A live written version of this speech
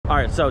All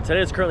right, so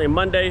today is currently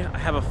Monday. I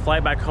have a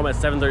flight back home at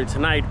 7:30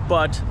 tonight,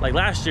 but like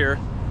last year,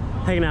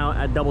 hanging out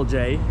at Double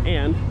J,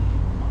 and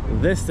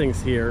this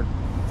thing's here.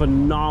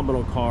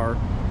 Phenomenal car.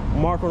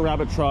 Mark 1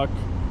 Rabbit truck,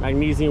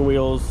 magnesium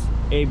wheels,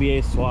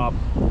 ABA swap,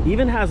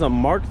 even has a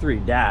Mark 3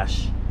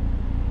 dash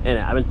in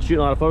it. I've been shooting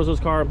a lot of photos of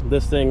this car.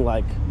 This thing,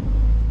 like,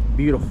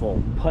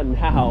 beautiful. But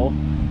now,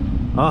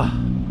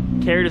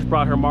 Carrie just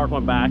brought her Mark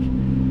 1 back.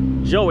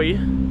 Joey,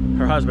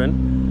 her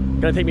husband,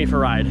 gonna take me for a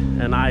ride,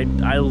 and I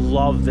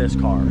love this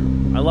car.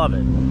 I love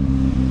it.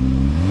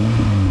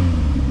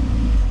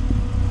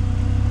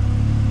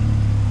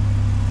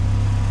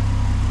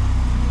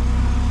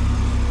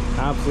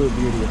 Absolute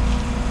beauty.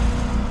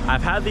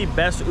 I've had the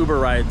best Uber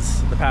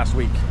rides the past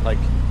week, like,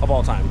 of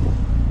all time.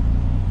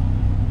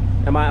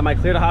 Am I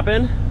clear to hop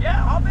in?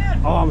 Yeah, hop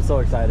in. Oh, I'm so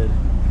excited.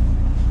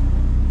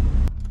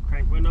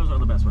 Crank windows are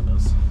the best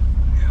windows.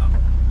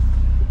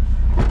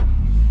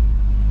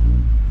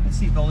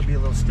 The seatbelt would be a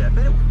little stiff,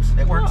 but it works.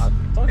 It works.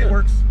 It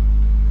works.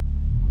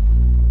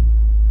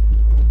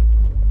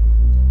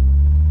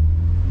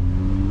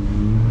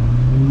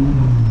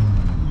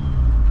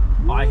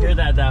 Oh, I hear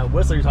that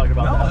whistle you're talking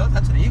about. No,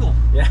 that's an eagle.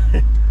 Yeah.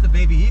 It's a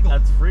baby eagle.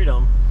 That's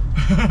freedom.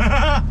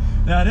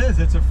 That is.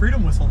 It's a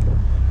freedom whistle.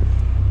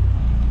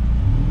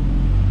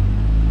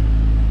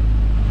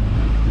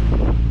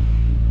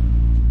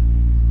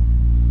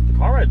 The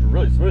car ride's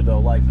really smooth though.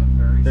 Like,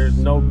 there's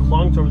no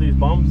clunks over these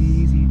bumps.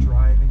 Easy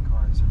driving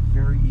car. It's a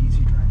very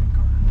easy driving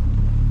car.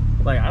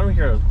 Like, I don't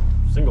hear a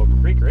single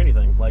creak or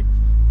anything. Like,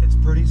 it's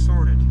pretty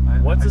sorted.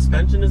 What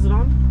suspension is it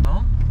on?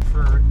 Well,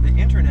 for the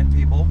internet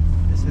people,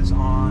 this is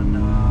on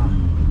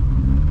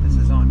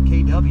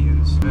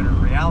KW's, but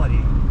in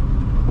reality,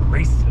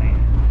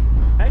 Raceland.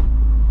 Hey.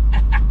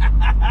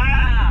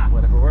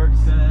 Whatever works.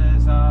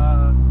 Because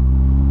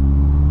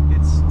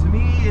it's, to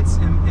me, it's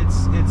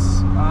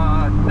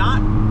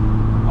not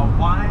a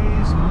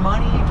wise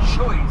money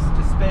choice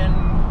to spend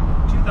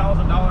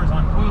 $2,000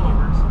 on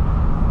coilovers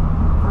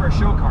for a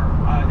show car.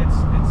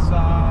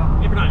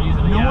 If you're not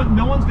using it,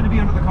 no one's going to be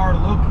under the car to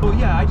look. Well,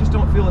 yeah, I just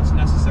don't feel it's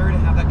necessary to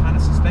have that kind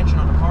of suspension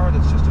on a car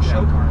that's just a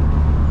show car.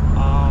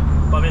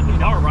 But I mean, the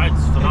car rides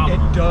phenomenal.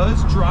 It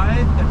does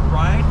drive and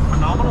ride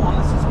phenomenal on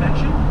the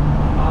suspension.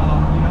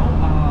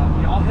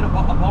 I'll hit a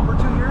bump or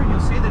two here, and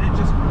you'll see that it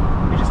just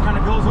kind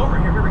of goes over.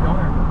 Here we go.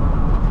 Here,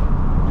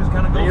 it just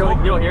kind of goes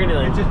over. You don't hear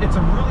anything. It's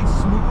a really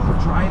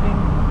smooth driving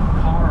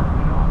car.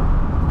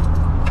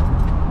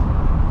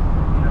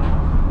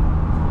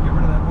 Get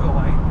rid of that wheel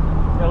light.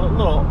 Yeah, a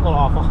little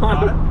off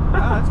on.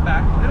 It's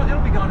back.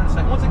 It'll be gone in a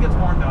second once it gets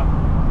warmed up.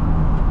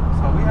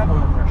 So we have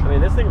oil pressure. I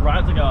mean, this thing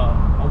rides like a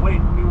way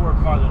newer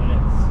car than it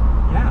is.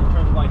 Yeah. In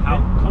terms of like how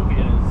comfy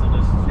it is.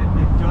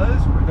 It does.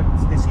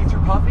 The seats are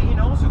puffy,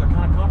 so they're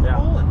kind of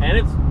comfortable. Yeah. And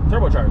it's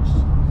turbocharged. So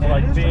and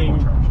like it is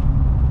turbocharged.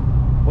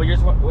 What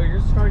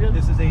year's this car again?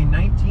 This is a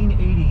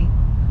 1980.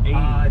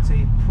 It's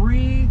a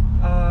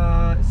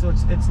so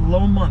it's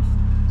low month.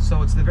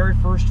 So it's the very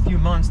first few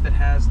months that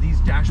has these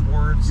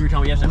dashboards. You were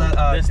telling me yesterday,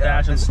 this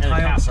dash and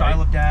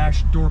style of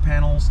dash, door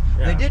panels.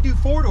 Yeah. They did do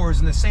 4-doors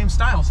in the same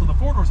style, so the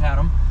 4-doors had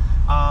them.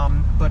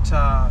 But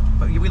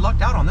we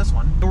lucked out on this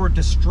one. They were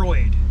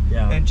destroyed.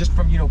 Yeah. And just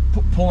from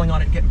pulling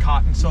on it and getting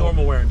caught, and so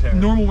normal wear and tear.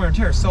 Normal wear and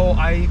tear. So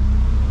I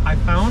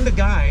found a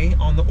guy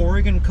on the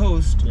Oregon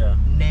coast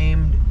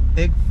named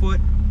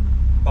Bigfoot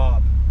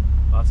Bob.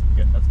 Oh, that's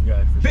good. That's a good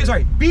guy. For sure.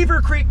 Sorry,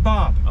 Beaver Creek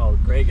Bob. Oh,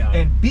 great guy.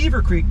 And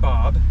Beaver Creek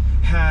Bob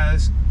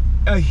has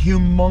a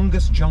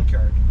humongous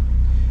junkyard.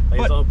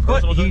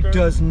 But he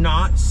does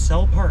not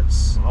sell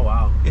parts. Oh,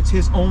 wow. It's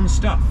his own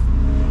stuff.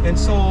 And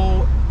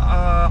so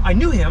I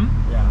knew him,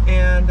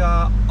 and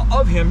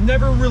of him,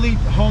 never really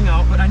hung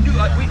out, but I knew,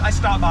 I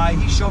stopped by,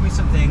 he showed me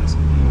some things,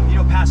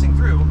 passing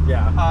through.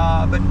 Yeah.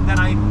 But then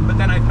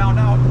I found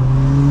out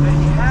that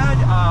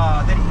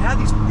he had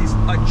these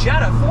a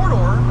Jetta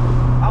 4-door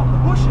out in the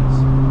bushes.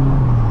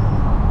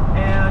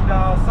 And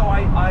so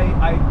I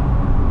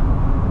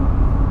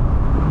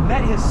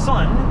met his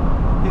son.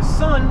 His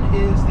son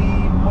is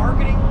the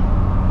marketing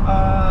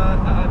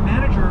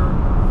manager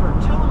for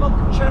Tillamook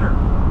Cheddar.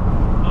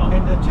 Oh.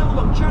 And the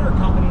Tillamook Cheddar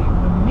company,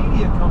 the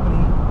media company,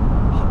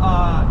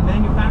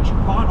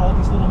 bought all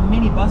these little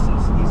mini buses,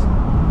 these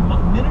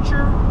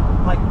miniature,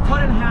 like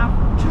cut in half,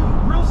 two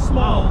real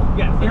small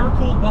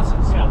air-cooled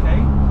buses,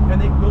 okay?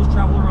 And those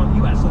travel around the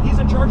U.S. So he's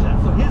in charge of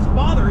that. So his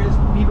father is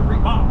Beaver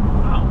Creek Bob.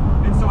 Wow.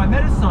 And so I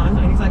met his son,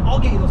 and he's like, I'll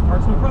get you those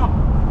parts, no problem.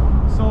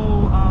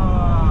 So,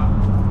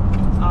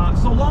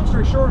 so long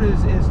story short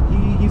is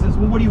he says,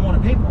 well, what do you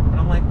want to pay for them? And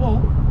I'm like,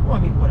 well, I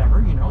mean, whatever,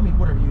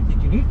 whatever you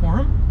think you need for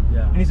them.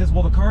 Yeah. And he says,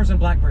 well, the car's in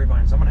blackberry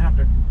vines. So I'm going to have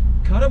to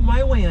cut up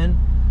my way in,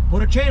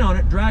 put a chain on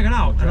it, drag it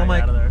out. And I'm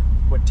like,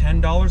 what,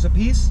 $10 a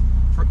piece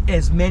for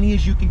as many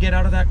as you can get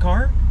out of that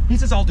car? He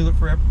says, I'll do it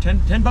for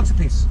 10 bucks a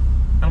piece.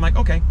 And I'm like,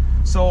 okay.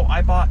 So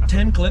I bought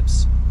 10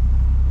 clips.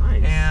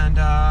 Nice. And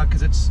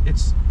because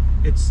it's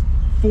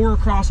 4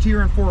 across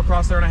here and 4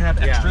 across there, and I have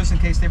extras in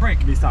case they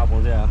break. These top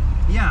ones, yeah.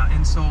 Yeah,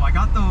 and so I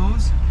got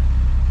those,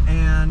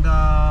 and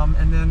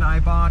then I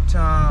bought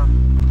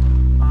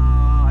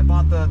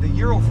bought the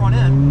Euro front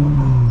end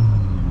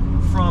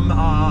from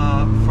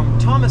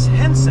Thomas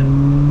Henson.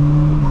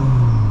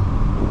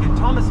 And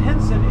Thomas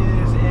Henson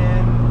is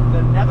in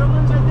the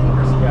Netherlands, I think,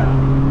 or something. Yeah.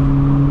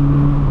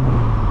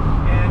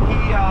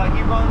 And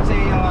he runs him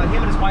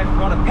and his wife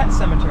run a pet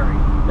cemetery.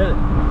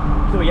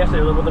 So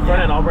yesterday with the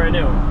front end all brand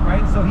new.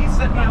 Right. So he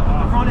set me up with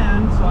the front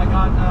end. So I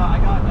got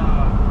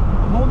a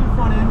whole new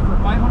front end for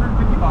 $550.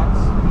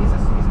 He's a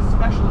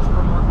specialist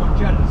for Mark I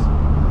Jettas.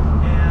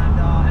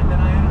 And then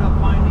I ended up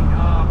finding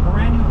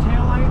brand new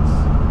taillights.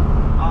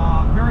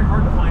 Very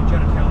hard to find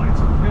Jetta taillights.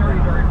 Very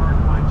hard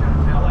to find Jetta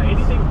taillights.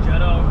 Anything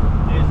Jetta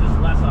is just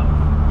less of.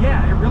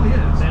 Yeah, it really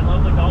is. They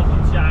love the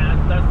Dolphin Shine.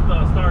 That's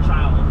the Star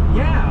Child.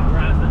 Yeah.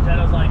 Whereas the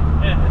Jetta's like,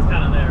 it's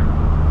kind of there.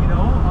 You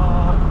know,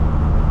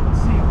 let's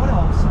see, what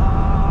else?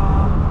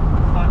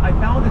 I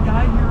found a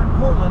guy here in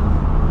Portland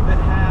that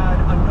had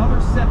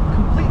another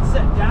complete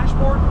set,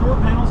 dashboard, door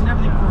panels, and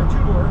everything for a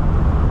two-door.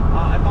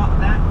 I bought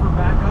that for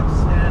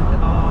backups, and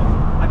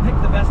I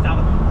picked the best out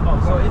of them.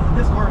 So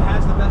this car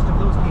has the best of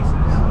those pieces.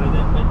 I mean,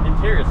 the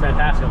interior is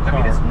fantastic.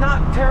 I mean, it's not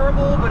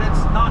terrible, but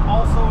it's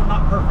also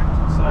not perfect.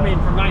 So I mean,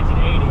 from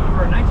 1980.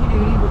 for a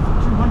 1980 with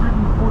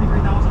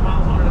 243,000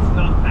 miles on it, it's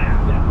not bad.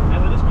 Yeah.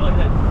 And then just like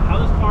that, how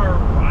this car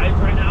rides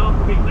right now,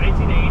 being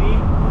 1980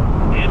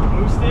 and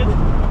boosted,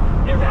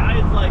 it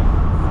rides like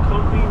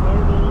comfy,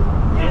 normal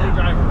daily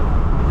driver.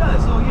 It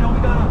does. So you know,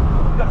 we got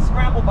a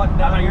scramble button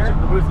down here.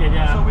 The boost gate,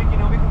 yeah. So we can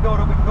go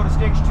to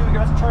stage 2 here.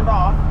 That's turned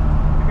off.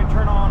 We can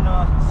turn on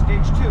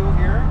stage 2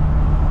 here.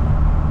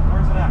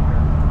 Where's it at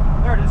here?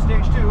 There it is,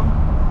 stage 2.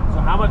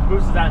 So how much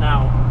boost is that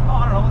now? Oh,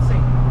 I don't know. Let's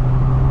see.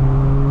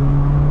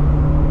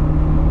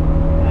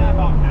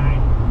 About 9.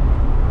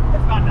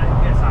 It's about 9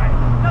 psi.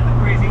 Nothing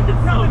crazy.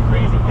 It's nothing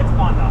crazy. It's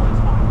fun though.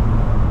 It's fun.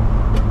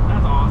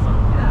 That's awesome.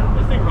 Yeah.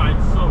 This thing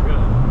rides so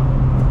good.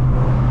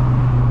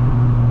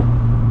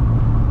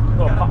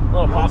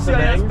 Little pops and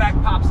bangs. Back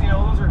pops, you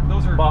know,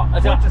 those are Well,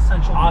 it's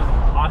quintessential.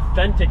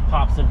 authentic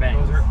pops and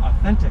bangs. Those are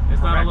authentic.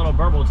 It's not a little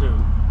burble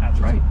tune. That's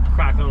right.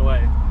 Cracking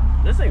away.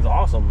 This thing's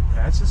awesome.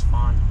 Yeah, it's just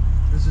fun.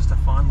 This is just a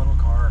fun little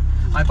car.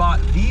 I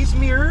bought these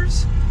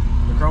mirrors.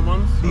 The chrome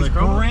ones? These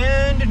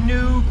brand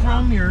new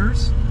chrome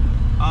mirrors.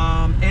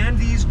 And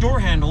these door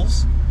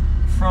handles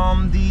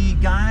from the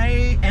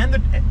guy, and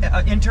the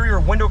interior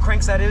window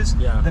cranks, that is.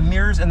 Yeah. The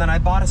mirrors, and then I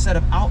bought a set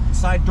of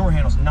outside door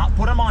handles. Not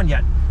put them on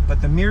yet,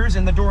 but the mirrors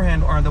and the door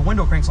handle, or the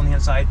window cranks on the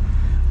inside.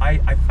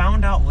 I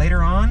found out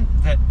later on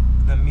that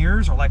the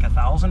mirrors are like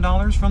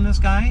 $1,000 from this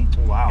guy.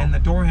 Wow. And the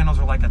door handles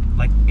are like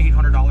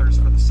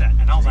 $800 for the set.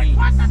 And I was like,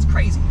 what? That's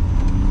crazy.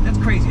 That's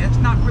crazy. It's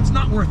not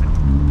worth it.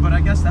 But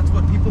I guess that's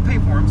what people pay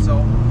for them.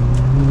 So.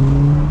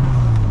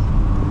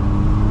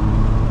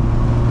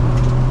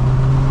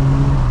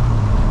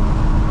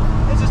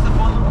 It's just a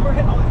fun little. We're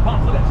hitting all these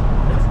bumps. Look at this.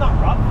 It's not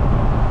rough.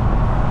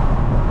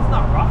 It's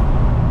not rough.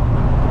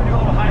 We're gonna do a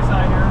little high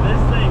side here.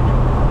 This thing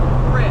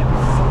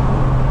Rips.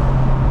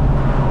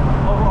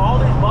 over all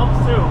these bumps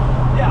too.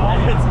 Yeah,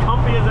 And it's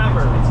comfy as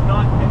ever. It's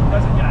not. It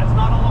doesn't. Yeah, it's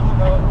not all over the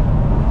road.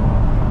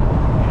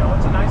 You know,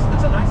 it's a nice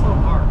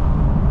little car.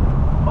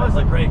 Oh, it's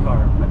a great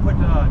car. I put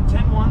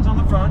 10 ones on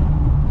the front,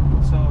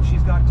 so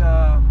she's got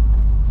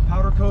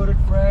powder coated,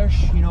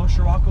 fresh. You know,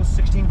 Scirocco's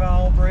 16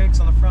 valve brakes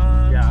on the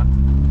front. Yeah.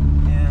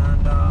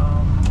 And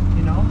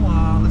you know,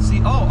 let's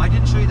see. Oh, I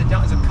didn't show you the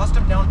down. It's a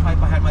custom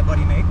downpipe I had my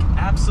buddy make.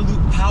 Absolute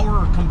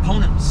Power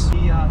Components.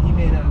 He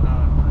made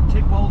a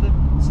TIG welded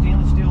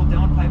stainless steel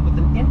downpipe with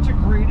an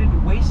integrated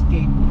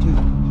wastegate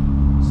tube.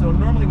 So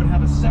normally it would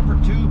have a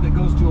separate tube that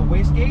goes to a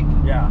wastegate.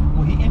 Yeah.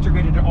 Well, he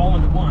integrated it all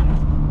into one.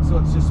 So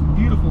it's just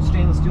beautiful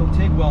stainless steel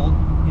TIG weld,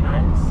 you know,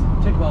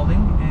 Nice. TIG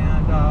welding,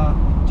 and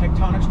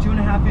Tektonics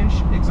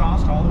 2.5-inch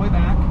exhaust all the way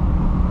back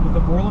with a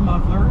Borla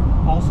muffler,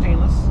 all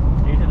stainless.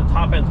 You did the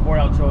top end sport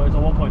out, so it's a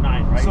 1.9,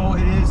 right? So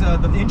it is.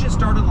 The engine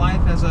started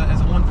life as a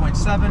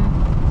 1.7,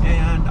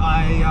 and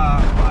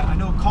I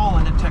know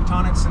Colin at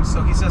Tektonics, and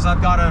so he says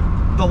I've got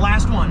the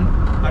last one.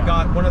 I've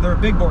got one of their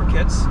big bore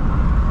kits.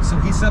 So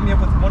he set me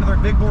up with one of their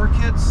big bore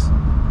kits,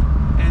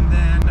 and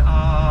then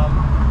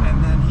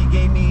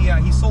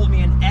he sold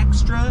me an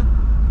extra.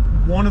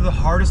 One of the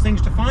hardest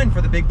things to find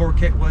for the big bore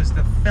kit was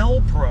the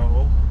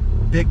Felpro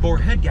big bore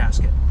head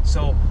gasket.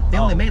 So they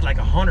only made like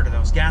 100 of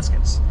those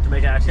gaskets to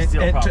make it actually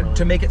seal properly.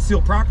 To make it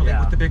seal properly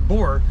with the big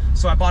bore.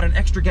 So I bought an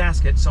extra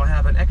gasket. So I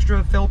have an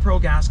extra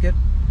Felpro gasket,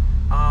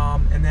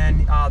 and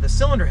then the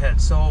cylinder head.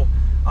 So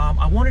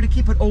I wanted to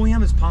keep it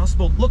OEM as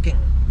possible looking,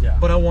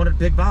 but I wanted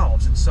big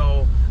valves. And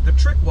so the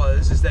trick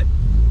is that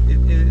it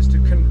is to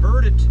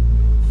convert it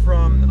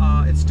from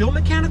it's still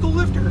mechanical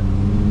lifter,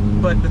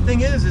 but the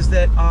thing is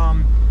that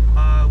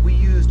we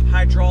used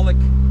hydraulic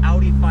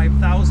Audi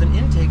 5000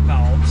 intake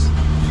valves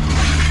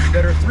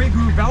that are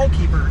 3-groove valve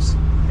keepers,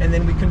 and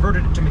then we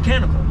converted it to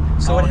mechanical.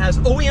 So it has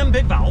OEM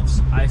big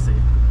valves. I see.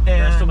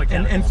 And still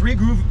mechanical. And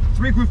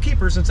 3-groove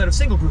keepers instead of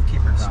single groove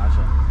keepers.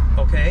 Gotcha.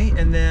 Okay,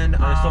 and then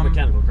It's still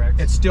mechanical,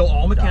 correct? It's still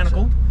all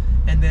mechanical. Gotcha.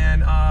 And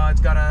then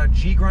it's got a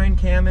G grind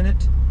cam in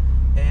it,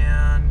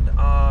 and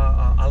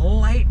a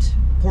light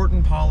port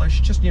and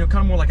polish, just, you know,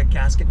 kind of more like a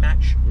gasket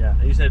match. Yeah,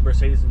 and you said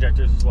Mercedes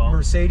injectors as well.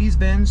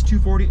 Mercedes-Benz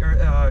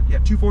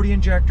 240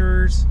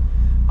 injectors,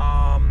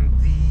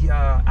 the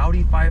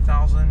Audi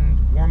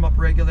 5000 warm-up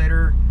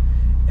regulator,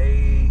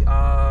 the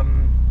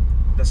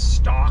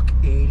stock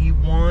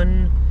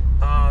 81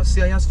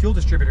 CIS fuel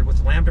distributor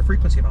with lambda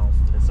frequency valve.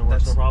 It's the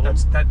worst, no problem.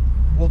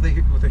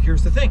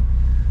 Here's the thing.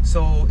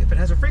 So if it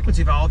has a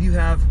frequency valve, you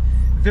have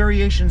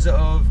variations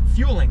of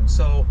fueling.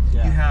 So you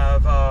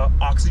have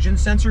oxygen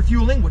sensor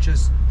fueling, which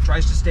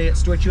tries to stay at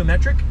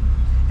stoichiometric,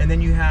 and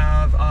then you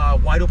have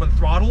wide open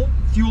throttle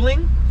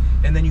fueling,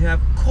 and then you have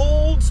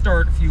cold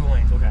start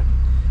fueling. Okay.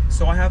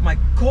 So I have my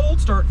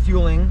cold start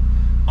fueling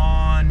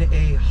on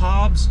a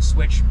Hobbs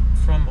switch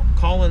from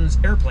Collins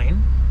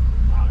airplane,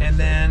 and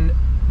then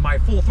my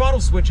full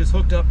throttle switch is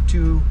hooked up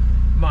to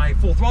my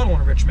full throttle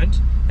enrichment,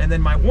 and then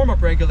my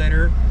warm-up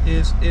regulator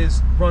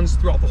runs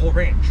throughout the whole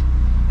range.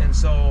 And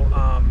so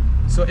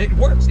so it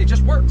works. It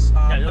just works.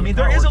 I mean,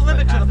 there is a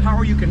limit to the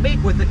power you can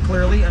make with it,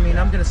 clearly. I mean,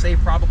 I'm going to say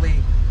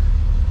probably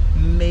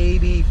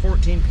maybe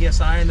 14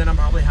 psi, and then I'm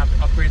probably have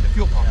to upgrade the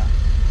fuel pump.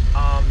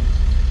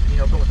 You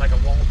know, go with like a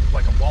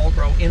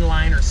Walbro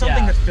inline or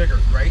something that's bigger,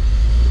 right?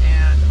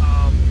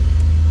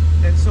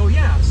 And so you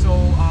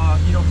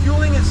know,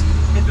 fueling is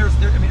I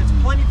mean, it's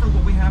plenty for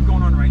what we have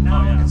going on right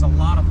now. It's a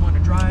lot of fun to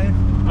drive,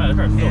 the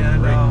car's so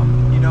and great.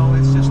 you know,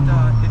 it's just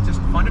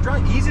fun to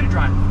drive, easy to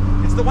drive.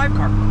 It's the wife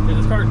car. Yeah,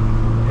 this car,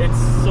 it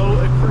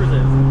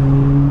cruises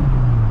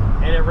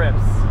and it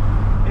rips.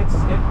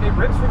 It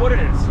rips for what it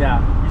is. Yeah.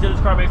 You said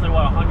this car makes like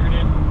what, 100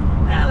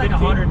 like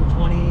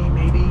 120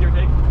 maybe. Give or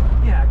take?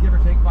 Yeah, give or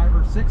take 5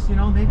 or 6, you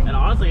know, maybe. And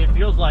honestly, it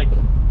feels like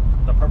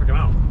the perfect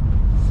amount.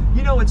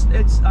 You know,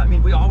 I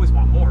mean, we always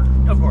want more.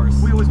 Of course.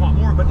 We always want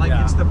more, but like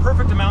it's the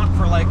perfect amount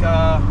for like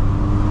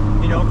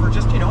you know, for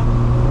just, you know,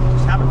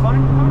 just having fun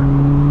in your car.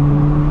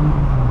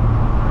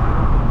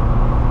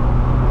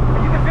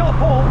 And you can feel it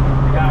pull.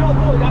 You can feel it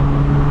pull. You got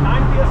 9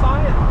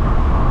 psi and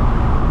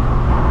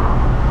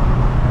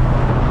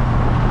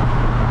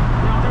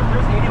you know,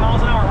 there's 80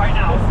 miles an hour right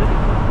now. It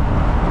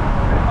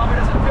probably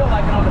doesn't feel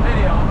like it on the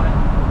video, but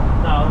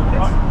no,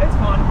 it's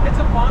fun. It's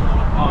a fun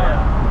little car. Oh,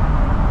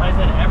 yeah. Like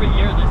I said, every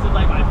year, this is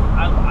like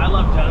I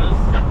love Jettas.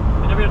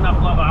 I never had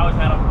enough love. I always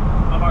had a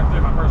Mark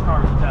III. My first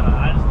car was a Jetta.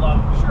 I just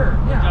love the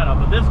Jetta.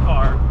 But this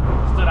car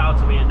stood out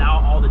to me, and now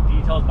all the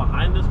details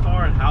behind this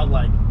car and how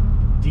like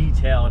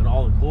detailed and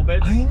all the cool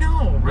bits. I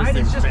know, right?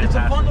 It's just fantastic. It's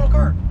a fun little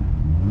car.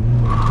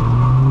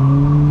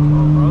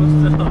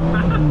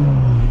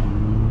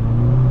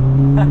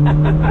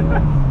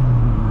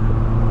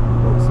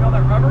 Smell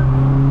that rubber?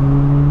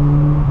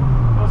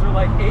 Those are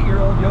like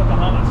 8-year-old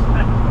Yokohamas.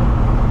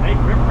 They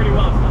grip pretty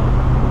well still.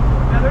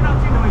 Yeah, they're not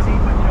too noisy,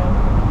 but you know.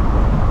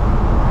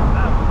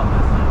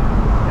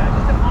 Yeah,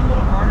 just a fun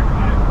little car to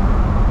drive.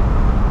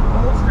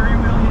 Old steering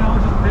wheel, you know,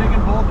 just big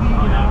and bulky,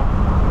 you know.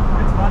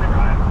 It's fun to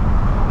drive.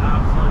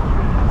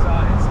 Absolutely.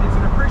 It's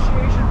an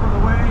appreciation for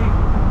the way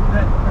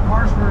that the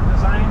cars were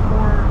designed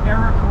for,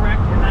 era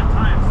correct in that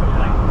time. So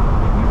like,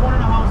 if you want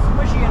to know how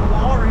squishy and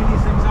wallery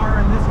these things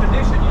are in this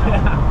condition, you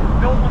know,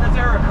 build one that's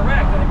era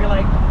correct, and it'd be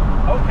like,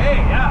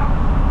 okay, yeah.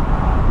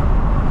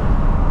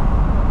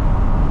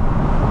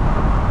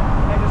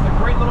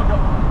 Great little go.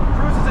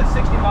 Cruises at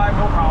 65,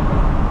 no problem.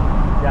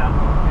 Yeah.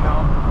 You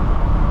know.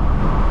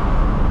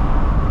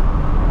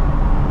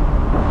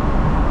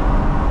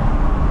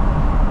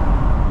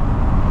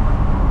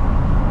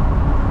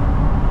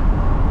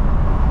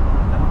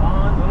 It's a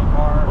fun little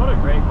car. What a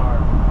great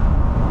car.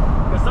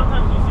 Because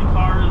sometimes you see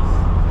cars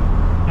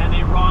and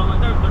they run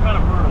like they're kind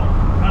of brutal,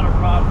 kind of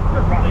rough.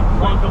 They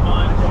clunk a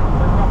bunch.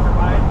 They're rough to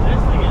ride. This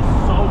thing is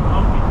so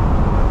comfy.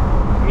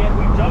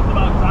 We joked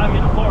about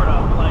driving to Florida,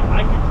 but like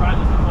I could drive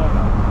this in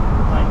Florida.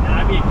 Like, and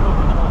I'd be a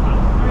comfort the whole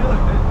time. I mean, look,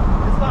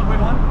 it's not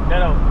wiggling.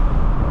 No.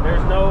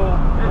 There's no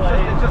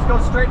It just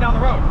goes straight down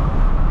the road.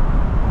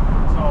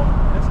 So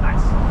it's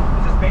nice.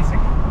 It's just basic.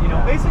 You know,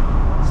 basic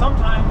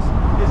sometimes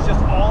is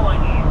just all I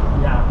need.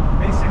 Yeah.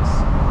 Basics.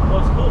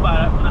 What's cool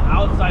about it, from the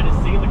outside is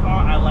seeing the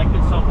car, I liked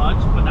it so much,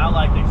 but now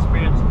like the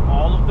experience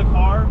all of the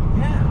car,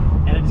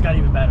 and it just got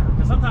even better.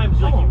 Because sometimes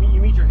you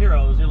meet your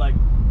heroes, you're like,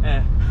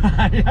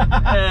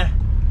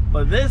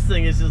 but this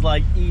thing is just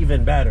like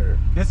even better.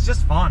 It's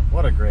just fun.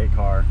 What a great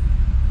car.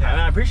 Yeah,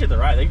 and I appreciate the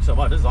ride. Thank you so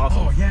much. This is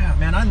awesome. Oh yeah,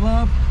 man, I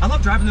love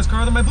driving this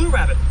car than my Blue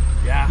Rabbit.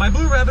 Yeah. My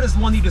Blue Rabbit is the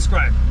one you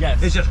described.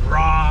 Yes. It's just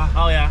raw.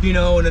 Oh yeah. You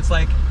know, and it's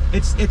like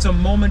it's a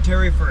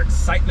momentary for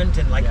excitement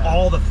and like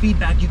all the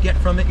feedback you get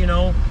from it, you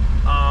know.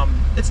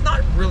 It's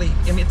not really,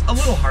 I mean, it's a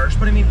little harsh,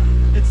 but I mean,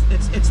 it's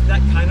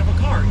that kind of a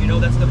car, you know,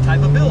 that's the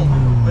type of build.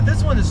 But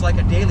this one is like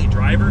a daily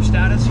driver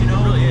status, you know.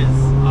 It really is.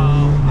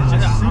 It's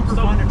just super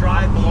fun to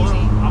drive,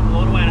 easy. I'm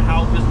blown away at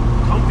how just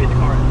comfy the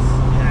car is.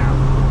 Yeah.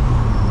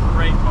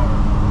 Great car.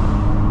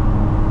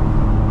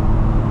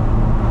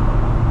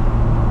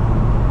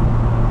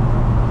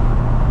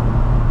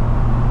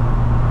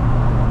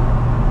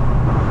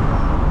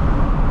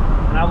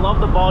 And I love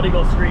the bald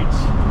eagle screech.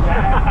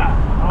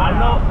 Yeah.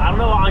 I don't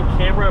know on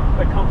camera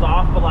it comes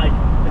off, but like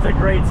it's a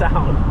great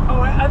sound.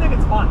 Oh, I think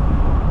it's fun.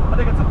 I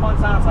think it's a fun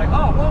sound. It's like,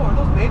 oh, whoa, are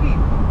those baby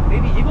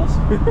eagles?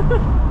 You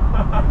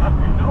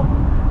know?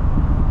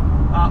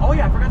 Oh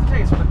yeah, I forgot to tell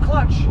you. So the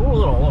clutch. Ooh, a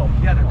little.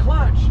 Yeah, the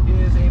clutch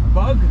is a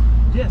bug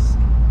disc.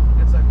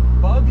 It's a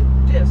bug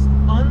disc,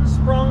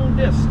 unsprung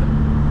disc,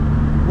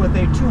 with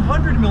a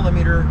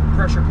 200mm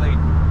pressure plate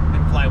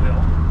and flywheel.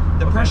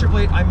 The pressure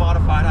plate I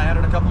modified. I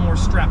added a couple more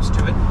straps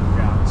to it.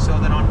 Yeah. So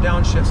that on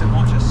downshifts it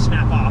won't just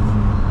snap off.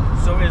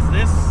 So is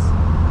this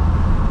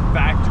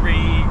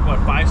factory,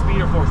 what,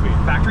 5-speed or 4-speed?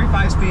 Factory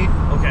 5-speed.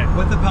 Okay.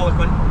 With the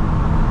Pelican.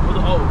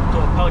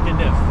 So a Pelican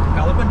diff.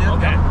 Pelican diff.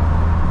 Okay. Yep.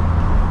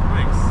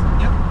 Nice.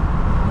 Yep.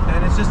 And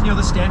it's just, you know,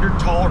 the standard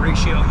tall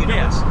ratio. You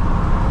know, it's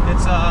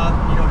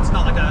you know, it's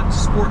not like a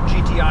sport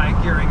GTI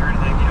gearing or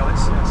anything. You know,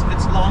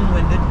 it's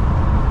long-winded.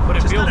 But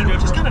it feels good.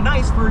 Which is kind of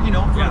nice for, you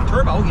know, for a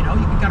turbo. You know,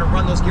 you can kind of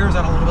run those gears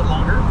out a little bit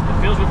longer. It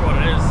feels good for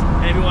what it is.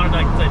 And if you wanted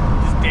to like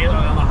just daily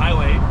on the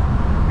highway,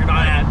 you're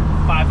not at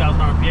 5,000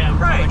 RPM,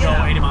 trying to go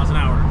 80 miles an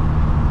hour.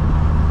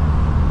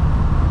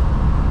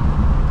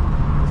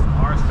 This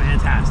car is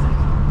fantastic.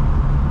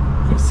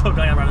 I'm so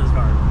glad I'm running this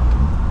car.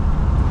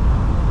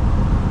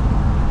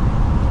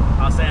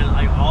 I was saying,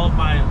 like,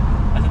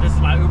 I said this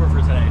is my Uber for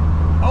today.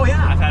 Oh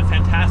yeah. I've had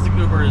fantastic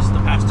Ubers the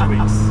past 2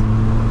 weeks.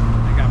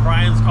 I got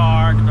Brian's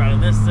car, can ride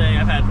in this thing.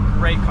 I've had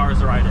great cars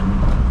to ride in.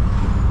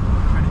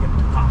 Trying to get it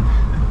to pop.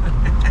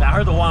 Yeah, I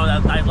heard the one with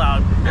that nice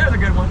loud. There's a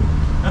good one.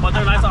 But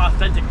they're nice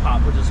authentic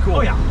pop, which is cool.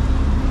 Oh yeah.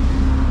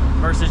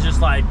 Versus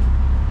just like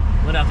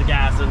let out the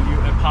gas and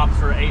it pops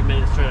for 8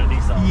 minutes straight on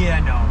diesel. Yeah,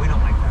 no, we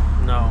don't like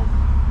that. No.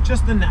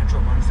 Just the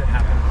natural ones that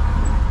happen.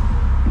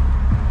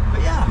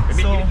 But yeah, I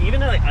mean, so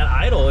even at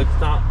idle,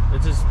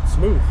 it's just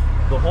smooth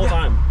the whole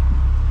time.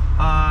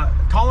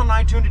 Colin and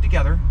I tuned it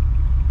together.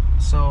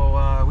 So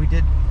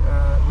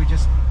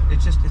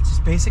it's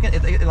just basic.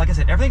 Like I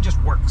said, everything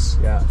just works.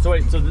 Yeah. So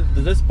wait, does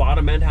this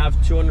bottom end have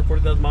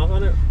 240,000 miles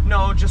on it?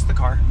 No, just the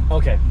car.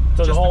 Okay.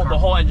 So the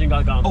whole engine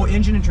got gone through. Oh,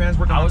 engine and trans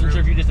were gone through. I wasn't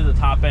sure if you just did the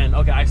top end.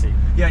 Okay, I see.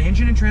 Yeah,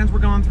 engine and trans were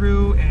gone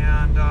through,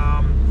 and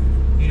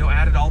you know,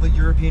 added all the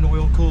European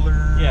oil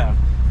cooler. Yeah.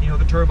 You know,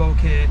 the turbo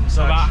kit and So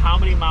such. about how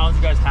many miles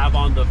you guys have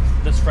on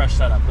this fresh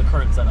setup, the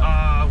current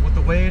setup? With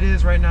the way it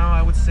is right now,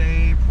 I would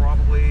say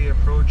probably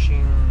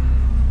approaching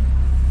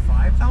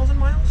 5,000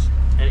 miles.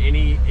 And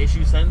any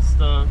issue since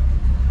the?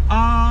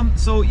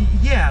 So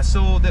yeah,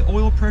 so the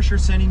oil pressure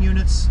sending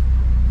units,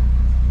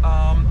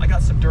 I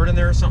got some dirt in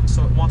there or something,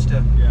 so it wants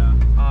to. Yeah.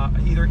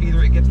 Either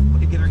it gets you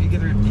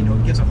know,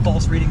 it gives a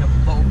false reading of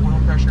low oil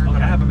pressure. Okay.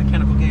 But I have a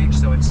mechanical gauge,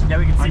 so it's. Yeah,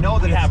 we can see. I know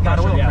that it's got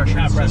oil pressure. We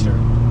have pressure.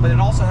 But it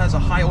also has a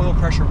high oil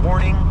pressure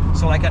warning.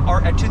 So like at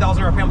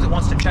 2,000 RPMs, it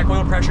wants to check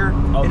oil pressure.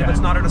 Okay. And if it's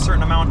not at a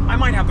certain amount, I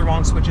might have the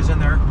wrong switches in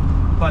there.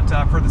 But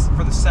for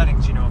the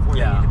settings, you know, of where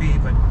they need to be.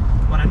 But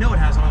when I know it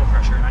has oil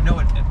pressure, and I know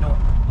it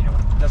you know,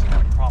 it doesn't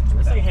have any problems with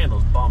This that. thing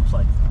handles bumps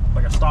like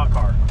a stock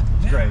car.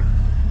 It's great.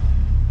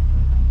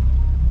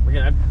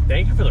 Again,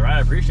 thank you for the ride.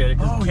 I appreciate it.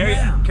 Oh,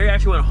 Carrie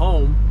actually went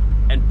home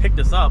and picked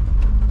us up,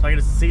 so I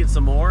get to see it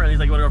some more. And he's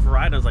like, "You want to go for a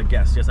ride?" And I was like,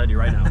 "Yes, I do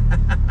right now."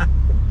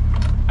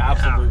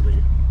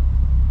 Absolutely.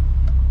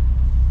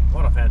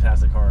 What a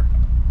fantastic car.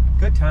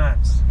 Good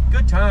times.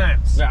 Good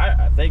times.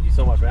 Yeah, thank you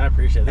so much, man. I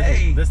appreciate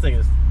it. This thing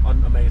is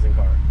an amazing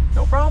car.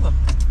 No problem.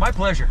 My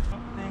pleasure.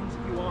 Things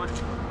if you want.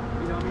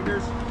 You know, I mean,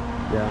 there's.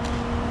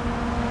 Yeah.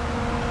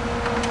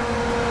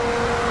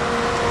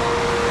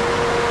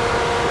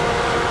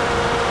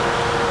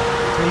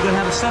 So you're gonna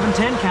have a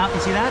 710 count. You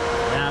see that?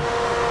 Yeah.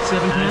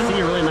 710. And I see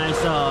a really nice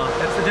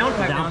That's the down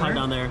pipe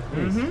down there.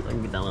 Mm-hmm. I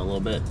can get down there a little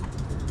bit.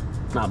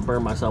 Not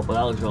burn myself, but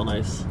that looks real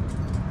nice.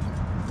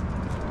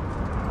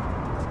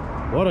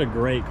 What a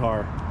great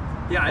car.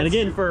 Yeah. And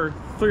again, for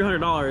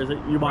 $300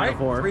 that you bought it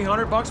for.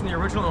 $300 from the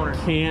original owner.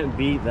 Can't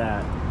beat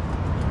that.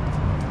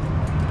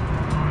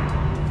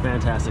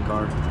 Fantastic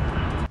car.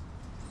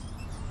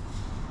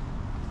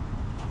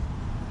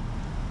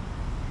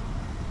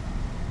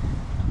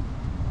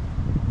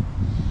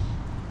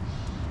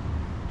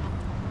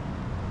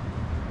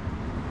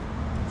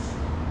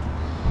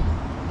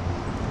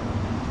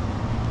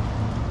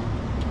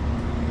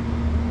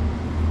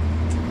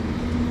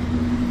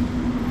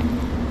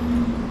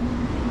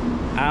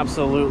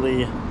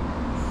 Absolutely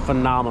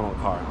phenomenal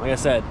car. Like I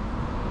said,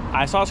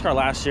 I saw this car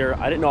last year.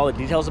 I didn't know all the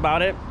details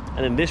about it,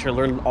 and then this year I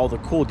learned all the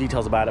cool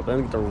details about it. But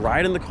then to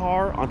ride in the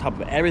car on top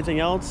of everything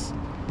else,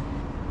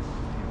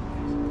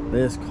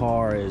 this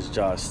car is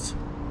just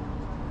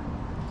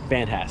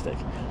fantastic.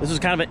 This was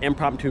kind of an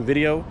impromptu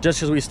video, just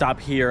because we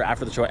stop here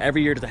after the show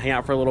every year to hang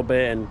out for a little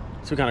bit and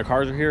see what kind of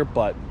cars are here.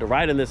 But the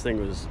ride in this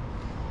thing was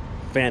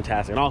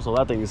fantastic, and also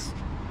that thing is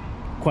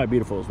quite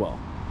beautiful as well.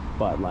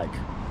 But like,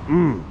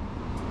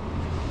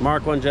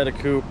 Mark 1 Jetta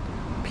Coupe,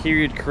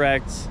 period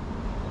correct,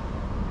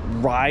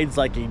 rides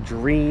like a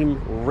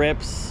dream,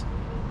 rips.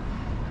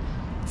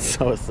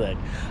 So sick.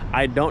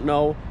 I don't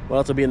know what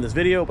else will be in this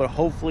video, but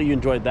hopefully you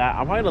enjoyed that.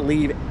 I'm probably gonna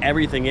leave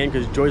everything in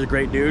because Joy's a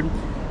great dude,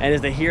 and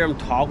as to hear him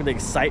talk, the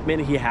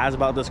excitement he has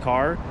about this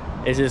car,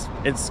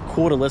 it's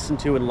cool to listen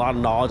to and a lot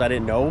of knowledge I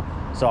didn't know.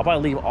 So I'll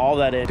probably leave all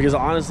that in because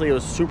honestly it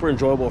was super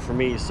enjoyable for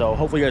me. So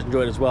hopefully you guys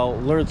enjoyed it as well,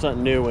 learn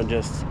something new, and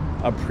just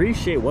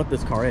appreciate what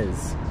this car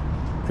is.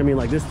 I mean,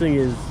 like, this thing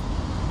is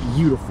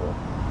beautiful,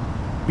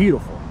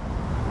 beautiful.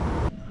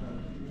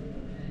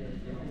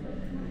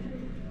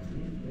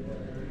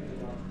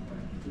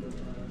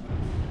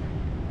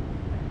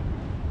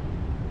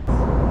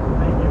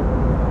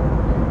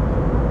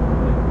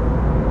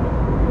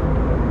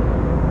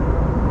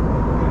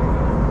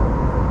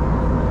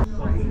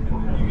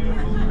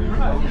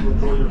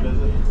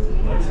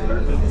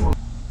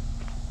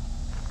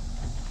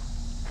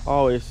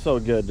 Always so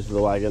good to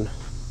the wagon.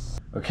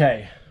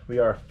 Okay, we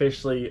are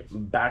officially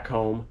back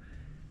home.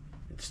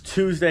 It's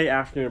Tuesday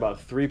afternoon,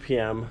 about 3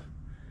 p.m.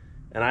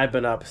 and I've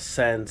been up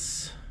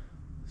since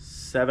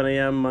 7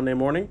 a.m. Monday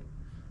morning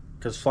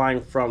because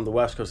flying from the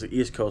West Coast to the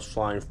East Coast,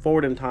 flying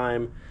forward in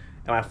time,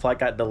 and my flight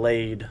got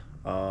delayed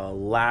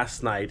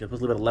last night. It was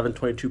supposed to leave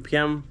at 11:22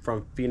 p.m.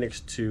 from Phoenix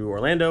to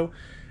Orlando,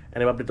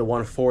 and I'm up to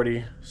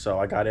 1:40, so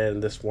I got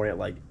in this morning at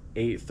like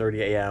 8:30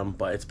 a.m.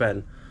 But it's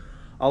been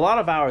a lot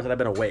of hours that I've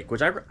been awake,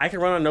 which I can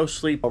run on no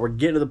sleep, but we're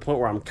getting to the point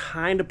where I'm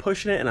kind of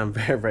pushing it and I'm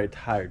very, very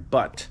tired.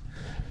 But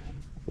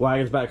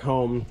wagon's back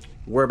home,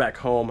 we're back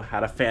home,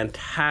 had a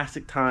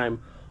fantastic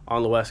time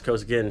on the West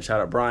Coast. Again,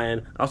 shout out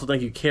Brian. Also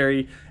thank you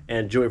Carrie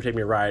and Joey for taking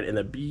me a ride in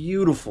the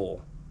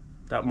beautiful,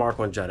 that Mark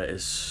 1 Jetta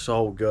is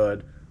so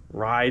good.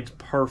 Rides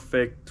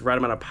perfect, right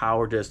amount of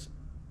power, just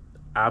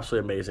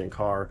absolutely amazing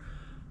car.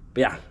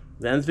 But yeah,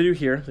 the end of the video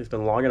here. It's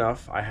been long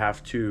enough. I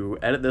have to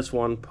edit this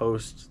one,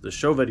 post the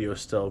show video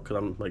still because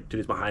I'm like 2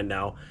 days behind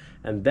now,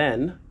 and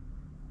then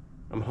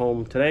I'm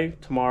home today,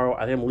 tomorrow.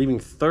 I think I'm leaving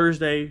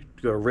Thursday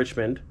to go to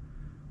Richmond,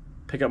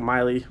 pick up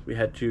Miley. We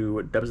head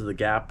to Debs of the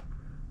Gap.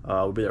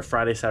 We'll be there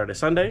Friday, Saturday,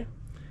 Sunday,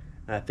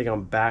 and I think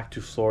I'm back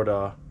to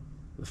Florida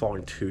the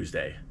following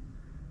Tuesday.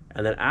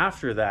 And then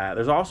after that,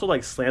 there's also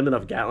like Slamden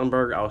of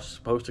Gatlinburg I was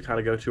supposed to kind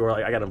of go to, or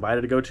like I got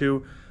invited to go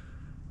to.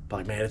 But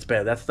like, man, it's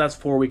bad. That's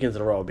 4 weekends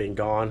in a row of being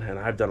gone, and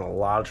I've done a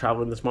lot of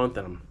traveling this month,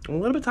 and I'm a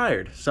little bit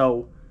tired.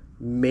 So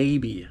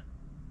maybe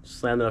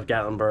Slamden of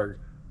Gatlinburg,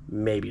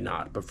 maybe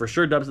not. But for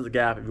sure, Dubs at the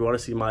Gap. If you want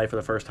to see Miley for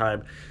the first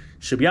time,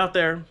 she'll be out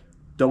there.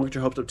 Don't get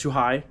your hopes up too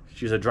high.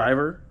 She's a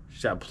driver.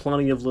 She's got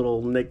plenty of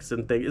little nicks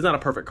and things. It's not a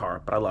perfect car,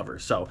 but I love her.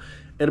 So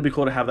it'll be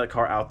cool to have that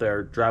car out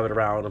there, drive it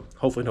around.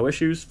 Hopefully no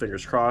issues,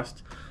 fingers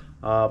crossed.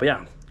 But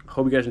yeah,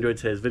 hope you guys enjoyed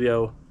today's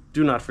video.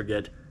 Do not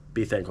forget,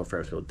 be thankful for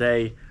every single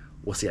day.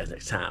 We'll see you guys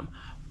next time.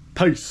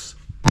 Peace.